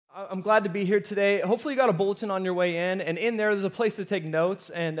I'm glad to be here today. Hopefully you got a bulletin on your way in, and in there's a place to take notes,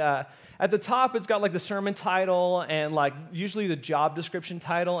 and at the top it's got like the sermon title and like usually the job description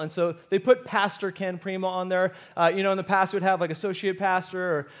title, and so they put Pastor Ken Primo on there. In the past we'd have like associate pastor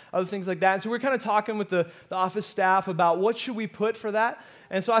or other things like that, and so we're kind of talking with the office staff about what should we put for that,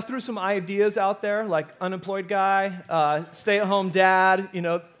 and so I threw some ideas out there like unemployed guy, stay-at-home dad,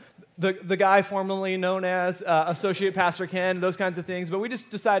 the guy formerly known as Associate Pastor Ken, those kinds of things. But we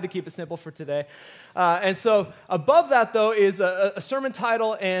just decided to keep it simple for today. And so above that, though, is a sermon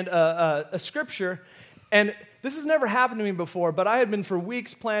title and a scripture. And this has never happened to me before, but I had been for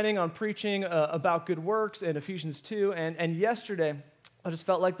weeks planning on preaching about good works in Ephesians 2. And yesterday, I just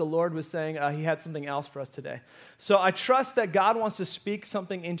felt like the Lord was saying he had something else for us today. So I trust that God wants to speak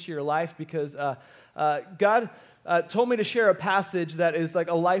something into your life because God told me to share a passage that is like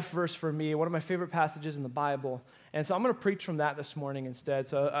a life verse for me, one of my favorite passages in the Bible. And so I'm going to preach from that this morning instead.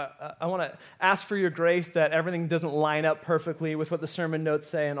 So I want to ask for your grace that everything doesn't line up perfectly with what the sermon notes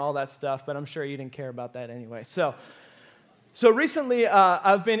say and all that stuff, but I'm sure you didn't care about that anyway. So recently,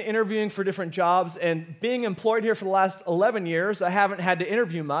 I've been interviewing for different jobs, and being employed here for the last 11 years, I haven't had to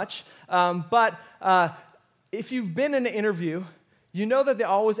interview much. But if you've been in an interview, you know that they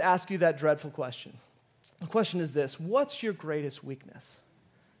always ask you that dreadful question. The question is this: what's your greatest weakness?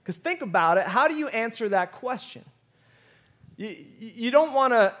 Because think about it, how do you answer that question? You don't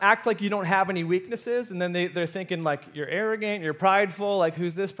want to act like you don't have any weaknesses, and then they're thinking like you're arrogant, you're prideful, like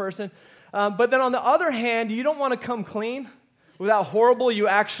who's this person? But then on the other hand, you don't want to come clean with how horrible you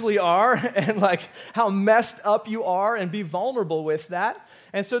actually are and like how messed up you are and be vulnerable with that.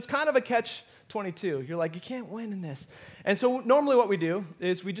 And so it's kind of a catch-22. You're like, you can't win in this. And so normally what we do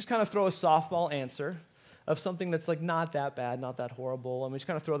is we just kind of throw a softball answer of something that's like not that bad, not that horrible, and we just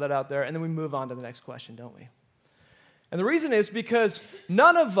kind of throw that out there, and then we move on to the next question, don't we? And the reason is because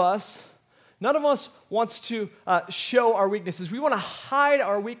none of us wants to show our weaknesses. We want to hide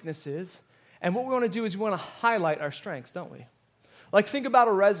our weaknesses, and what we want to do is we want to highlight our strengths, don't we? Like think about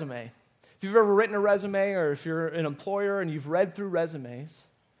a resume. If you've ever written a resume, or if you're an employer and you've read through resumes,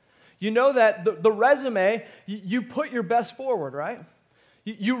 you know that the resume, you put your best forward, right?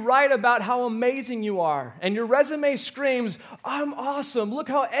 You write about how amazing you are, and your resume screams, I'm awesome, look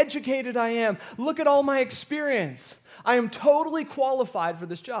how educated I am, look at all my experience. I am totally qualified for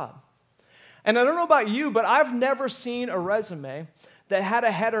this job. And I don't know about you, but I've never seen a resume that had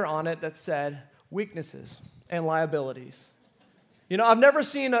a header on it that said weaknesses and liabilities. I've never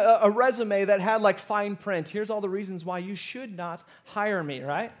seen a resume that had like fine print. Here's all the reasons why you should not hire me,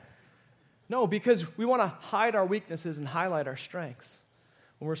 right? No, because we want to hide our weaknesses and highlight our strengths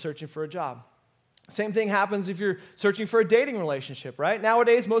when we're searching for a job. Same thing happens if you're searching for a dating relationship, right?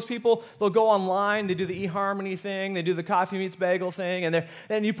 Nowadays, most people, they'll go online, they do the eHarmony thing, they do the coffee meets bagel thing,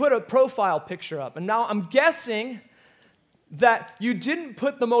 and you put a profile picture up. And now I'm guessing that you didn't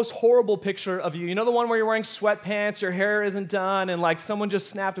put the most horrible picture of you. You know the one where you're wearing sweatpants, your hair isn't done, and like someone just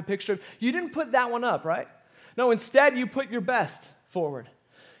snapped a picture of you? Didn't put that one up, right? No, instead you put your best forward.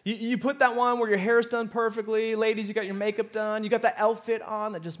 You put that one where your hair's done perfectly. Ladies, you got your makeup done. You got that outfit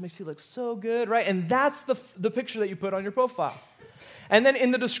on that just makes you look so good, right? And that's the picture that you put on your profile. And then in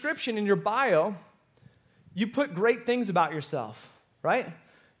the description, in your bio, you put great things about yourself, right?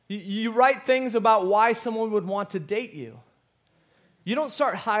 You write things about why someone would want to date you. You don't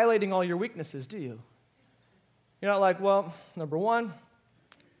start highlighting all your weaknesses, do you? You're not like, well, number one,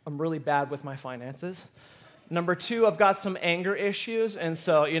 I'm really bad with my finances. Number two, I've got some anger issues, and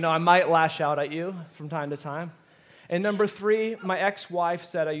so, I might lash out at you from time to time. And number three, my ex-wife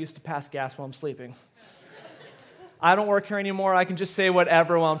said I used to pass gas while I'm sleeping. I don't work here anymore. I can just say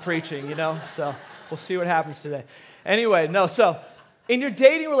whatever while I'm preaching, so we'll see what happens today. Anyway, so in your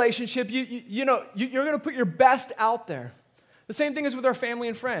dating relationship, you're going to put your best out there. The same thing is with our family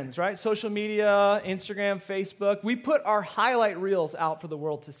and friends, right? Social media, Instagram, Facebook. We put our highlight reels out for the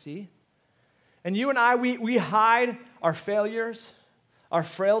world to see. And you and I, we hide our failures, our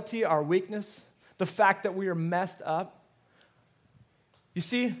frailty, our weakness, the fact that we are messed up. You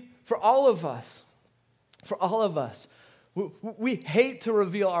see, for all of us, we hate to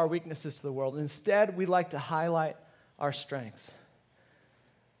reveal our weaknesses to the world. Instead, we like to highlight our strengths.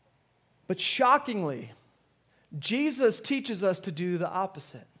 But shockingly, Jesus teaches us to do the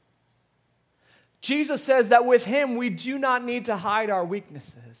opposite. Jesus says that with him, we do not need to hide our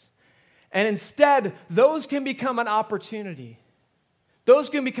weaknesses. And instead, those can become an opportunity. Those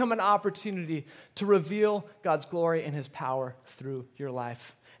can become an opportunity to reveal God's glory and his power through your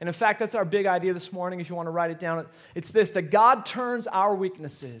life. And in fact, that's our big idea this morning. If you want to write it down, it's this: that God turns our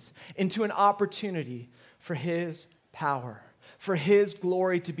weaknesses into an opportunity for his power. for his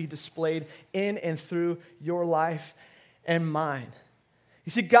glory to be displayed in and through your life and mine.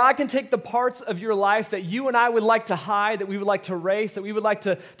 You see, God can take the parts of your life that you and I would like to hide, that we would like to erase, that we would like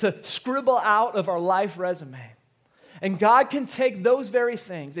to scribble out of our life resume. And God can take those very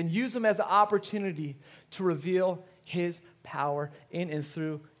things and use them as an opportunity to reveal his power in and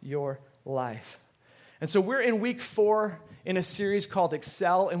through your life. And so we're in week 4 in a series called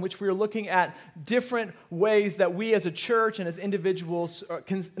Excel, in which we're looking at different ways that we as a church and as individuals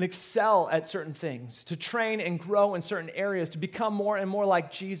can excel at certain things, to train and grow in certain areas, to become more and more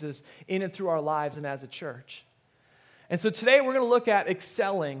like Jesus in and through our lives and as a church. And so today we're going to look at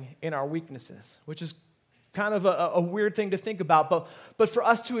excelling in our weaknesses, which is kind of a weird thing to think about, but for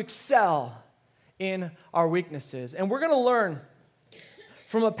us to excel in our weaknesses. And we're going to learn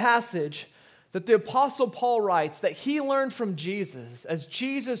from a passage that the Apostle Paul writes that he learned from Jesus as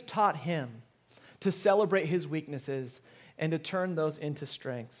Jesus taught him to celebrate his weaknesses and to turn those into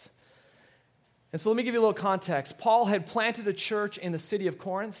strengths. And so let me give you a little context. Paul had planted a church in the city of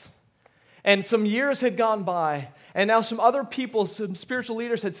Corinth, and some years had gone by, and now some other people, some spiritual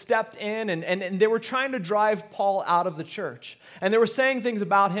leaders had stepped in, and they were trying to drive Paul out of the church. And they were saying things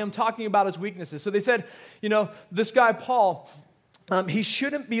about him, talking about his weaknesses. So they said, this guy Paul, he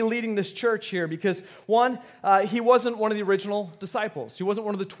shouldn't be leading this church here because, one, he wasn't one of the original disciples. He wasn't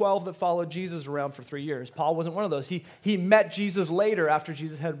one of the 12 that followed Jesus around for 3 years. Paul wasn't one of those. He met Jesus later after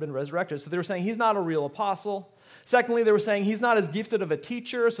Jesus had been resurrected. So they were saying he's not a real apostle. Secondly, they were saying he's not as gifted of a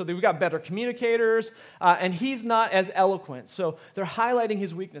teacher, so we've got better communicators, and he's not as eloquent. So they're highlighting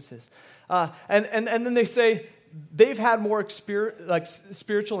his weaknesses. And then they say they've had more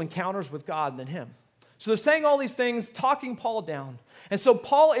spiritual encounters with God than him. So they're saying all these things, talking Paul down. And so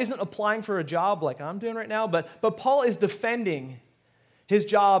Paul isn't applying for a job like I'm doing right now, but Paul is defending his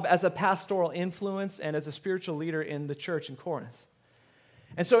job as a pastoral influence and as a spiritual leader in the church in Corinth.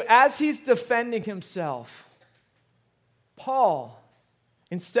 And so as he's defending himself, Paul,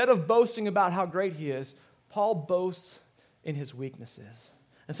 instead of boasting about how great he is, Paul boasts in his weaknesses.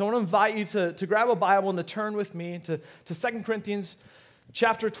 And so I want to invite you to grab a Bible and to turn with me to 2 Corinthians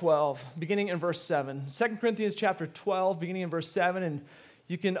chapter 12, beginning in verse 7. 2 Corinthians chapter 12, beginning in verse 7. And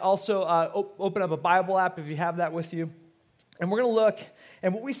you can also open up a Bible app if you have that with you. And we're going to look,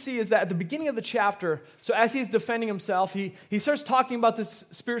 and what we see is that at the beginning of the chapter, so as he's defending himself, he starts talking about this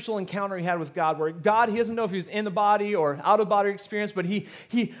spiritual encounter he had with God, where God, he doesn't know if he was in the body or out of body experience, but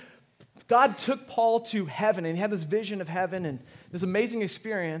God took Paul to heaven, and he had this vision of heaven and this amazing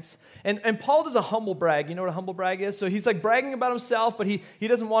experience. And Paul does a humble brag. You know what a humble brag is? So he's like bragging about himself, but he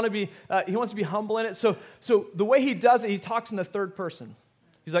doesn't want to be, he wants to be humble in it. So the way he does it, he talks in the third person.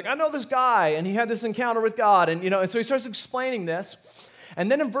 He's like, I know this guy, and he had this encounter with God. And so he starts explaining this. And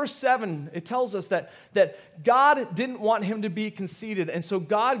then in verse 7, it tells us that God didn't want him to be conceited, and so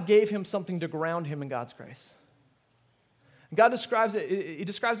God gave him something to ground him in God's grace. God describes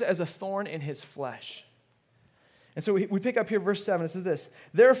it as a thorn in his flesh. And so we pick up here verse 7. It says this: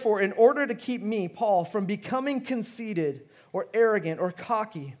 Therefore, in order to keep me, Paul, from becoming conceited or arrogant or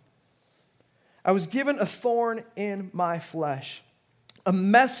cocky, I was given a thorn in my flesh, a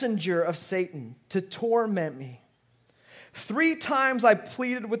messenger of Satan to torment me. 3 times I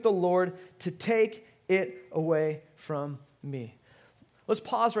pleaded with the Lord to take it away from me. Let's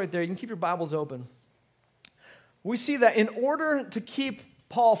pause right there. You can keep your Bibles open. We see that in order to keep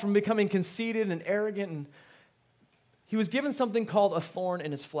Paul from becoming conceited and arrogant, he was given something called a thorn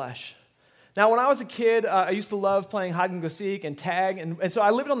in his flesh. Now, when I was a kid, I used to love playing hide and go seek and tag, and so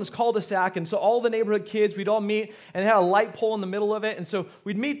I lived on this cul-de-sac, and so all the neighborhood kids, we'd all meet, and it had a light pole in the middle of it, and so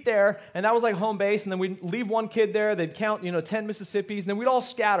we'd meet there, and that was like home base, and then we'd leave one kid there, they'd count, 10 Mississippis, and then we'd all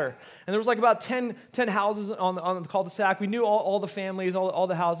scatter, and there was like about 10 houses on the cul-de-sac. We knew all the families, all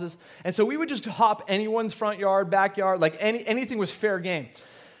the houses, and so we would just hop anyone's front yard, backyard, like anything was fair game.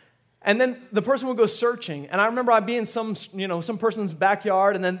 And then the person would go searching. And I remember I'd be in some person's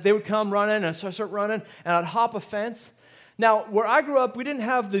backyard, and then they would come running, and I'd start running, and I'd hop a fence. Now, where I grew up, we didn't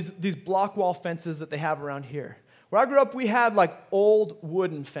have these block wall fences that they have around here. Where I grew up, we had like old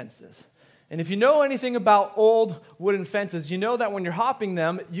wooden fences. And if you know anything about old wooden fences, you know that when you're hopping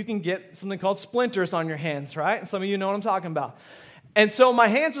them, you can get something called splinters on your hands, right? Some of you know what I'm talking about. And so my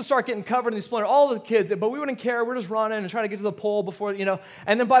hands would start getting covered in these splinters, all of the kids, but we wouldn't care. We're just running and trying to get to the pole before,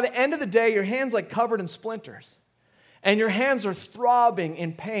 And then by the end of the day, your hand's like covered in splinters. And your hands are throbbing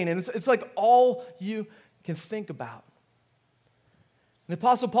in pain. And it's like all you can think about. And the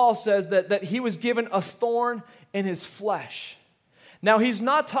Apostle Paul says that he was given a thorn in his flesh. Now, he's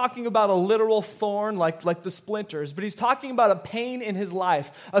not talking about a literal thorn like the splinters, but he's talking about a pain in his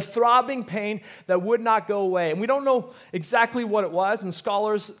life, a throbbing pain that would not go away. And we don't know exactly what it was, and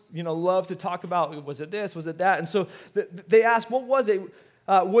scholars, love to talk about, was it this, was it that? And so they ask, what was it?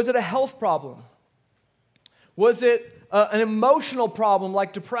 Was it a health problem? Was it an emotional problem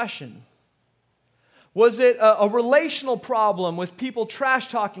like depression? Was it a relational problem with people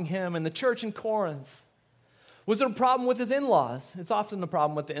trash-talking him in the church in Corinth? Was it a problem with his in-laws? It's often a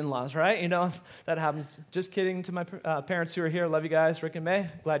problem with the in-laws, right? That happens. Just kidding to my parents who are here. Love you guys, Rick and May.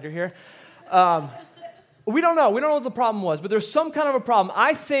 Glad you're here. We don't know. We don't know what the problem was, but there's some kind of a problem.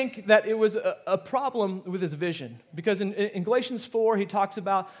 I think that it was a problem with his vision, because in Galatians 4, he talks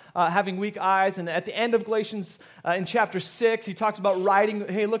about having weak eyes, and at the end of Galatians, in chapter 6, he talks about writing.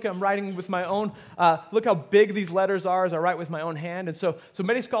 Hey, look, I'm writing with my own, look how big these letters are as I write with my own hand. And so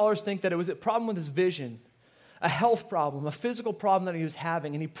many scholars think that it was a problem with his vision, a health problem, a physical problem that he was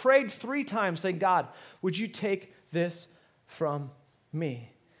having. And he prayed 3 times saying, God, would you take this from me?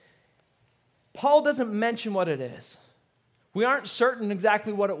 Paul doesn't mention what it is. We aren't certain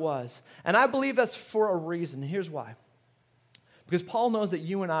exactly what it was. And I believe that's for a reason. Here's why. Because Paul knows that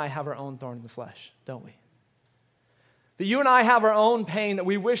you and I have our own thorn in the flesh, don't we? That you and I have our own pain that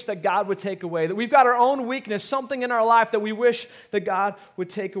we wish that God would take away. That we've got our own weakness, something in our life that we wish that God would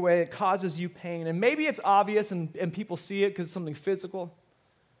take away. It causes you pain. And maybe it's obvious and people see it because it's something physical.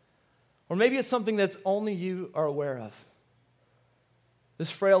 Or maybe it's something that's only you are aware of. This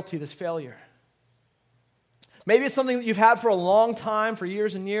frailty, this failure. Maybe it's something that you've had for a long time, for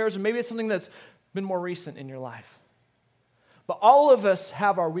years and years, or maybe it's something that's been more recent in your life. But all of us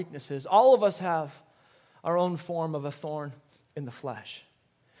have our weaknesses. All of us have our own form of a thorn in the flesh.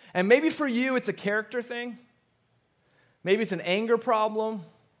 And maybe for you, it's a character thing. Maybe it's an anger problem,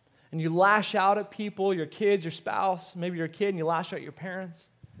 and you lash out at people, your kids, your spouse. Maybe you're a kid and you lash out at your parents.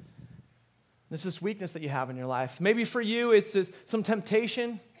 There's this weakness that you have in your life. Maybe for you, it's some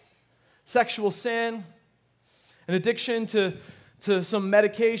temptation, sexual sin, an addiction to some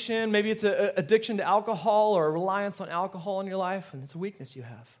medication. Maybe it's an addiction to alcohol or a reliance on alcohol in your life, and it's a weakness you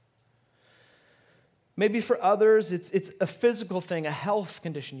have. Maybe for others, it's a physical thing, a health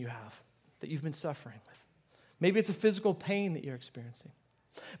condition you have that you've been suffering with. Maybe it's a physical pain that you're experiencing.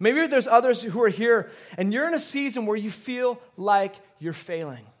 Maybe there's others who are here, and you're in a season where you feel like you're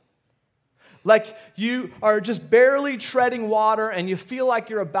failing. Like you are just barely treading water, and you feel like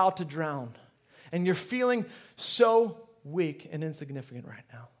you're about to drown. And you're feeling so weak and insignificant right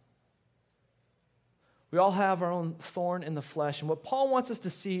now. We all have our own thorn in the flesh. And what Paul wants us to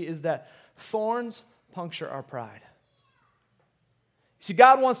see is that thorns puncture our pride. You see,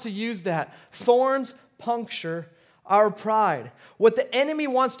 God wants to use that. Thorns puncture our pride. What the enemy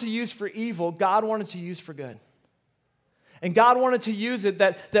wants to use for evil, God wanted to use for good. And God wanted to use it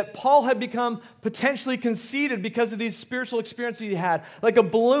that Paul had become potentially conceited because of these spiritual experiences he had, like a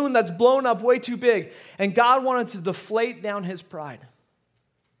balloon that's blown up way too big. And God wanted to deflate down his pride.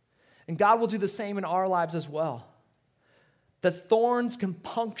 And God will do the same in our lives as well. That thorns can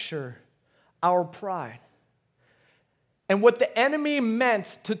puncture our pride. And what the enemy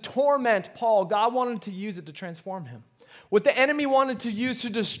meant to torment Paul, God wanted to use it to transform him. What the enemy wanted to use to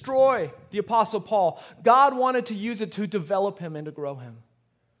destroy the Apostle Paul, God wanted to use it to develop him and to grow him.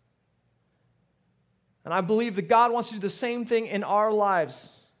 And I believe that God wants to do the same thing in our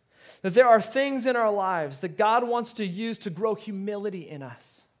lives. That there are things in our lives that God wants to use to grow humility in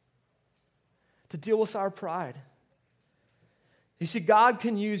us, to deal with our pride. You see, God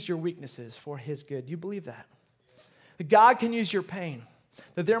can use your weaknesses for his good. Do you believe that? That God can use your pain,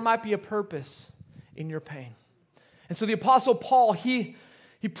 that there might be a purpose in your pain. And so the Apostle Paul, he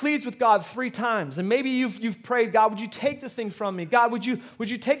pleads with God 3 times. And maybe you've prayed, God, would you take this thing from me? God, would you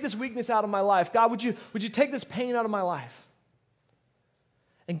take this weakness out of my life? God, would you take this pain out of my life?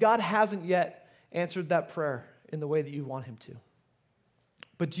 And God hasn't yet answered that prayer in the way that you want him to.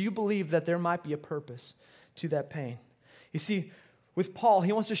 But do you believe that there might be a purpose to that pain? You see, with Paul,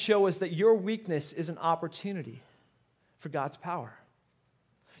 he wants to show us that your weakness is an opportunity for God's power.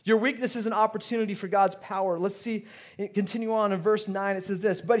 Your weakness is an opportunity for God's power. Let's see, continue on in verse 9. It says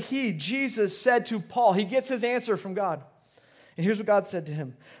this, but he, Jesus, said to Paul, he gets his answer from God. And here's what God said to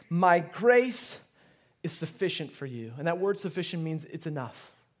him. My grace is sufficient for you. And that word sufficient means it's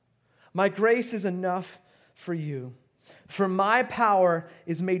enough. My grace is enough for you. For my power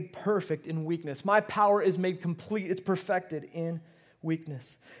is made perfect in weakness. My power is made complete. It's perfected in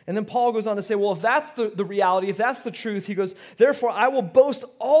weakness. And then Paul goes on to say, well, if that's the reality, if that's the truth, he goes, therefore I will boast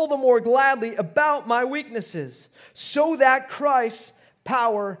all the more gladly about my weaknesses, so that Christ's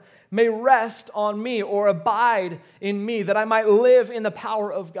power may rest on me or abide in me, that I might live in the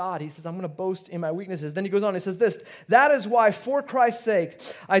power of God. He says, I'm going to boast in my weaknesses. Then he goes on, he says this, that is why for Christ's sake,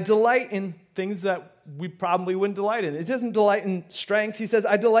 I delight in things that we probably wouldn't delight in. It doesn't delight in strengths. He says,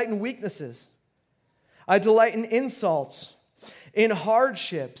 I delight in weaknesses. I delight in insults, in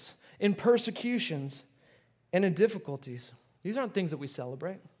hardships, in persecutions, and in difficulties. These aren't things that we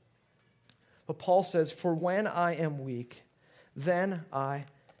celebrate. But Paul says, for when I am weak, then I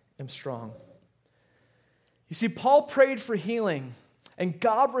am strong. You see, Paul prayed for healing, and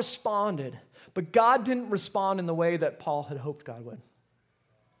God responded, but God didn't respond in the way that Paul had hoped God would.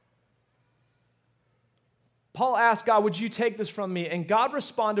 Paul asked God, would you take this from me? And God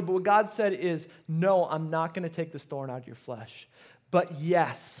responded, but what God said is, no, I'm not going to take this thorn out of your flesh. But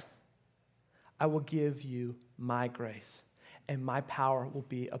yes, I will give you my grace, and my power will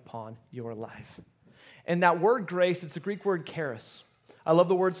be upon your life. And that word grace, it's the Greek word charis. I love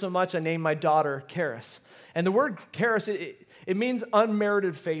the word so much, I named my daughter Charis. And the word charis, it means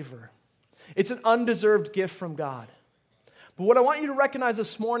unmerited favor. It's an undeserved gift from God. But what I want you to recognize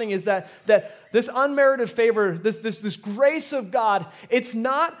this morning is that this unmerited favor, this grace of God, it's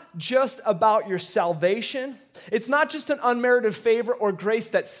not just about your salvation. It's not just an unmerited favor or grace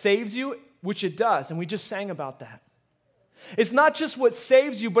that saves you, which it does, and we just sang about that. It's not just what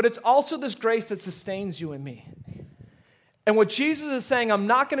saves you, but it's also this grace that sustains you and me. And what Jesus is saying, I'm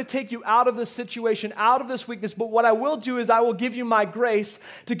not going to take you out of this situation, out of this weakness, but what I will do is I will give you my grace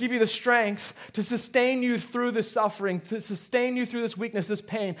to give you the strength to sustain you through the suffering, to sustain you through this weakness, this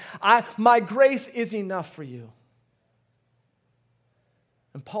pain. My grace is enough for you.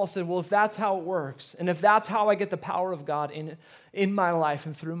 And Paul said, well, if that's how it works, and if that's how I get the power of God in my life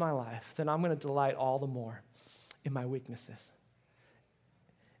and through my life, then I'm going to delight all the more in my weaknesses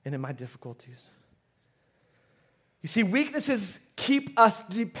and in my difficulties. You see, weaknesses keep us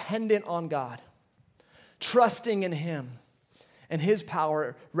dependent on God, trusting in Him and His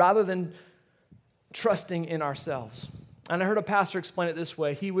power rather than trusting in ourselves. And I heard a pastor explain it this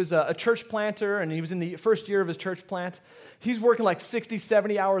way. He was a church planter, and he was in the first year of his church plant. He's working like 60,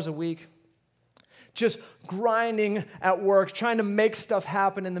 70 hours a week, just grinding at work, trying to make stuff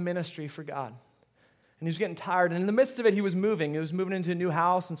happen in the ministry for God. And he was getting tired. And in the midst of it, he was moving. He was moving into a new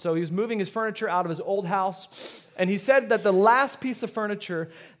house. And so he was moving his furniture out of his old house. And he said that the last piece of furniture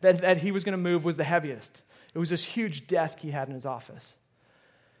that he was going to move was the heaviest. It was this huge desk he had in his office.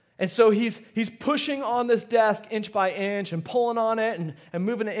 And so he's pushing on this desk inch by inch and pulling on it and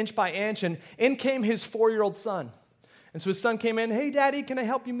moving it inch by inch. And in came his 4-year-old son. And so his son came in, hey, Daddy, can I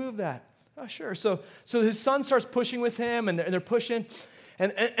help you move that? Oh, sure. So his son starts pushing with him, and they're pushing.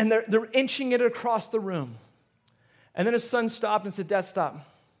 And they're inching it across the room. And then his son stopped and said, Dad, stop.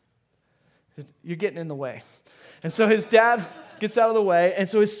 He said, you're getting in the way. And so his dad gets out of the way. And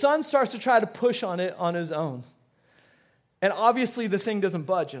so his son starts to try to push on it on his own. And obviously the thing doesn't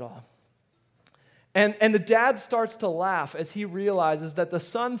budge at all. And the dad starts to laugh as he realizes that the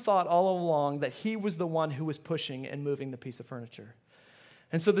son thought all along that he was the one who was pushing and moving the piece of furniture.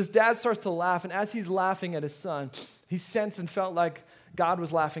 And so this dad starts to laugh, and as he's laughing at his son, he sensed and felt like God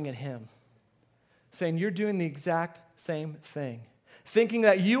was laughing at him, saying, you're doing the exact same thing, thinking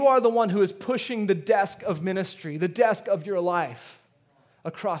that you are the one who is pushing the desk of ministry, the desk of your life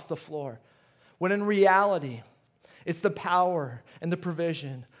across the floor, when in reality, it's the power and the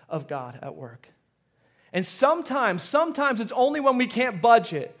provision of God at work. And sometimes it's only when we can't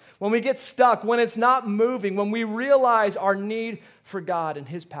budge it, when we get stuck, when it's not moving, when we realize our need for God and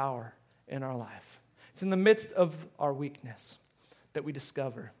His power in our life. It's in the midst of our weakness that we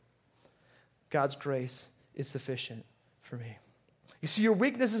discover God's grace is sufficient for me. You see, your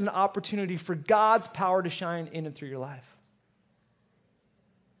weakness is an opportunity for God's power to shine in and through your life.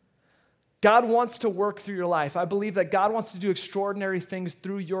 God wants to work through your life. I believe that God wants to do extraordinary things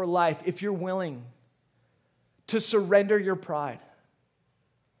through your life if you're willing to surrender your pride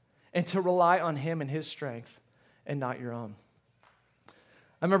and to rely on Him and His strength and not your own.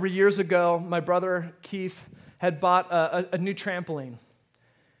 I remember years ago, my brother Keith had bought a new trampoline.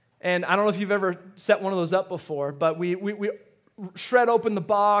 And I don't know if you've ever set one of those up before, but we shred open the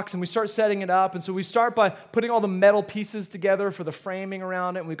box and we start setting it up. And so we start by putting all the metal pieces together for the framing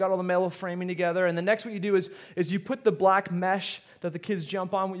around it. And we've got all the metal framing together. And the next what you do is you put the black mesh that the kids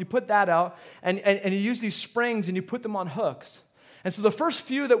jump on, you put that out, and you use these springs and you put them on hooks. And so the first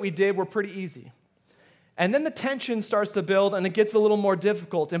few that we did were pretty easy. And then the tension starts to build and it gets a little more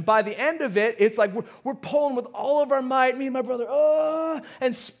difficult. And by the end of it, it's like we're pulling with all of our might, me and my brother,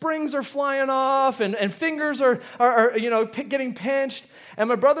 and springs are flying off and fingers are getting pinched. And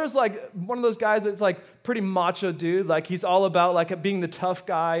my brother's like one of those guys that's like pretty macho dude. Like he's all about like being the tough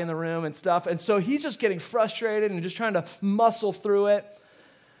guy in the room and stuff. And so he's just getting frustrated and just trying to muscle through it.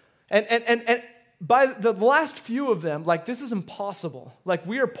 And by the last few of them, like, this is impossible. Like,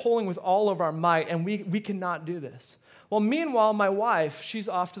 we are pulling with all of our might, and we cannot do this. Well, meanwhile, my wife, she's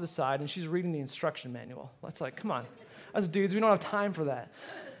off to the side, and she's reading the instruction manual. That's like, come on. Us dudes, we don't have time for that.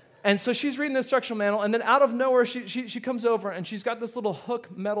 And so she's reading the instructional manual, and then out of nowhere, she comes over, and she's got this little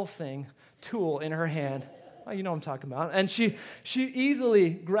hook metal tool in her hand. Oh, you know what I'm talking about. And she easily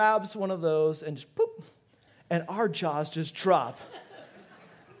grabs one of those, and just boop, and our jaws just drop.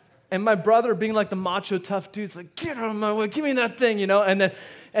 And my brother, being like the macho tough dude, is like, get out of my way, give me that thing, and then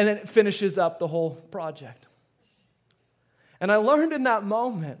it finishes up the whole project. And I learned in that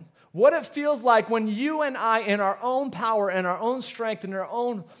moment what it feels like when you and I, in our own power and our own strength and our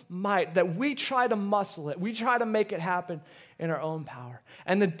own might, that we try to muscle it, we try to make it happen in our own power.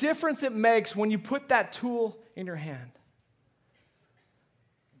 And the difference it makes when you put that tool in your hand.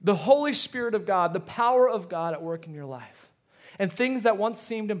 The Holy Spirit of God, the power of God at work in your life. And things that once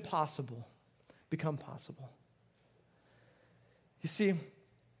seemed impossible become possible. You see,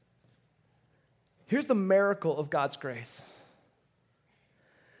 here's the miracle of God's grace.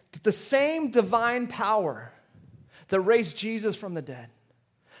 That the same divine power that raised Jesus from the dead,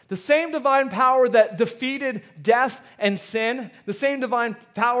 the same divine power that defeated death and sin, the same divine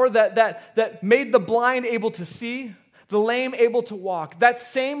power that made the blind able to see, the lame able to walk, that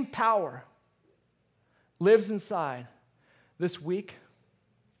same power lives inside this weak,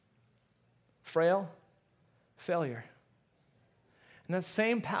 frail failure. And that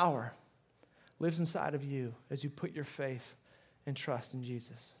same power lives inside of you as you put your faith and trust in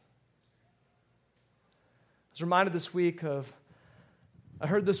Jesus. I was reminded this week I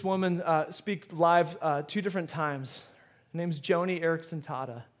heard this woman speak live 2 different times. Her name's Joni Eareckson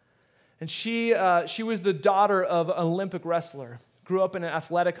Tada. And she was the daughter of an Olympic wrestler, grew up in an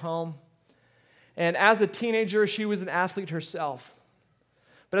athletic home. And as a teenager, she was an athlete herself.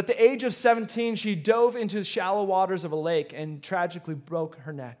 But at the age of 17, she dove into the shallow waters of a lake and tragically broke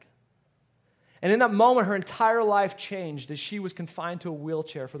her neck. And in that moment, her entire life changed as she was confined to a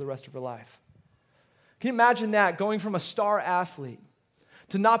wheelchair for the rest of her life. Can you imagine that, going from a star athlete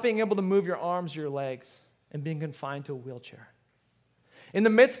to not being able to move your arms or your legs and being confined to a wheelchair? In the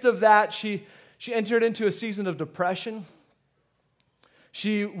midst of that, she entered into a season of depression.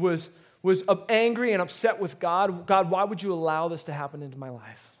 She was angry and upset with God. God, why would you allow this to happen into my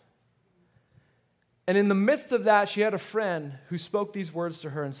life? And in the midst of that, she had a friend who spoke these words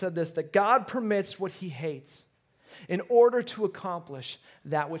to her and said this, that God permits what he hates in order to accomplish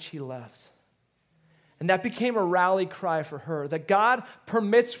that which he loves. And that became a rally cry for her, that God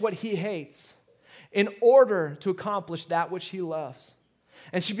permits what he hates in order to accomplish that which he loves.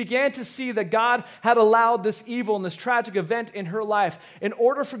 And she began to see that God had allowed this evil and this tragic event in her life in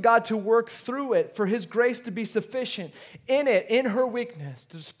order for God to work through it, for his grace to be sufficient in it, in her weakness,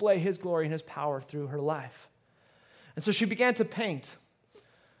 to display his glory and his power through her life. And so she began to paint,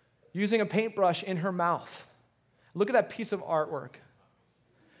 using a paintbrush in her mouth. Look at that piece of artwork.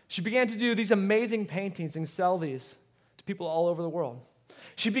 She began to do these amazing paintings and sell these to people all over the world.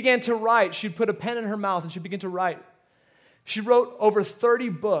 She began to write. She'd put a pen in her mouth and she began to write. She wrote over 30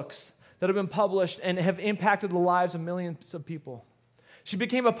 books that have been published and have impacted the lives of millions of people. She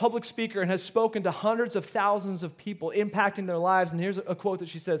became a public speaker and has spoken to hundreds of thousands of people, impacting their lives. And here's a quote that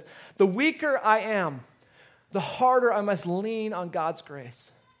she says, "The weaker I am, the harder I must lean on God's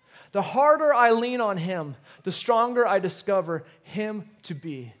grace. The harder I lean on him, the stronger I discover him to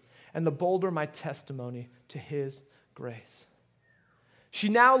be, and the bolder my testimony to his grace." She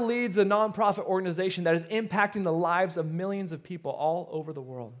now leads a nonprofit organization that is impacting the lives of millions of people all over the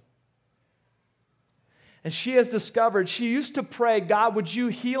world. And she has discovered, she used to pray, God, would you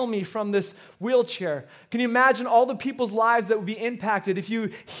heal me from this wheelchair? Can you imagine all the people's lives that would be impacted if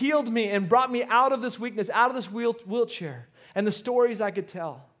you healed me and brought me out of this weakness, out of this wheelchair, and the stories I could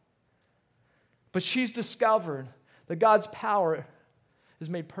tell? But she's discovered that God's power is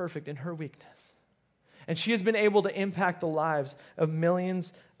made perfect in her weakness. And she has been able to impact the lives of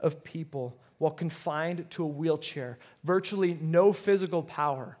millions of people while confined to a wheelchair, virtually no physical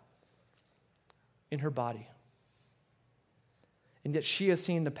power in her body. And yet she has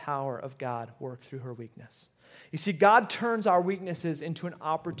seen the power of God work through her weakness. You see, God turns our weaknesses into an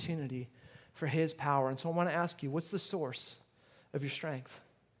opportunity for his power. And so I want to ask you, what's the source of your strength?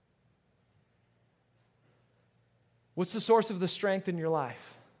 What's the source of the strength in your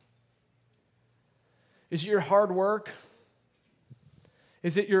life? Is it your hard work?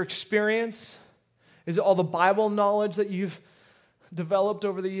 Is it your experience? Is it all the Bible knowledge that you've developed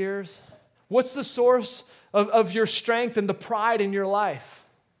over the years? What's the source of your strength and the pride in your life?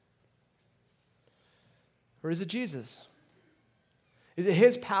 Or is it Jesus? Is it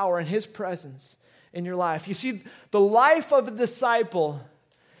his power and his presence in your life? You see, the life of a disciple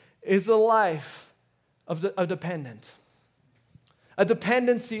is the life of a dependent. A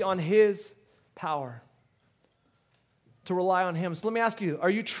dependency on his power. To rely on him. So let me ask you, are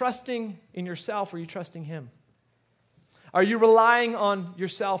you trusting in yourself or are you trusting him? Are you relying on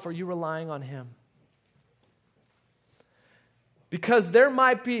yourself or are you relying on him? Because there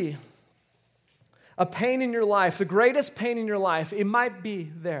might be a pain in your life, the greatest pain in your life, it might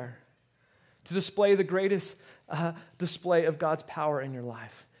be there to display the greatest display of God's power in your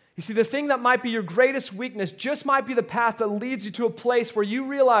life. You see, the thing that might be your greatest weakness just might be the path that leads you to a place where you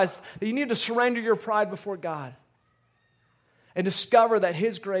realize that you need to surrender your pride before God and discover that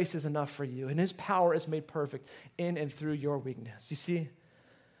his grace is enough for you and his power is made perfect in and through your weakness. You see,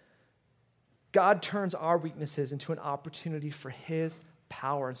 God turns our weaknesses into an opportunity for his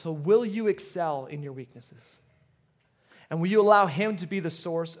power. And so will you excel in your weaknesses? And will you allow him to be the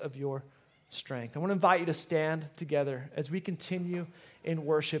source of your strength? I want to invite you to stand together as we continue in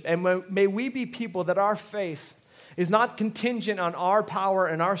worship. And may we be people that our faith is not contingent on our power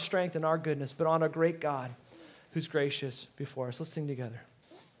and our strength and our goodness, but on a great God who's gracious before us. Let's sing together.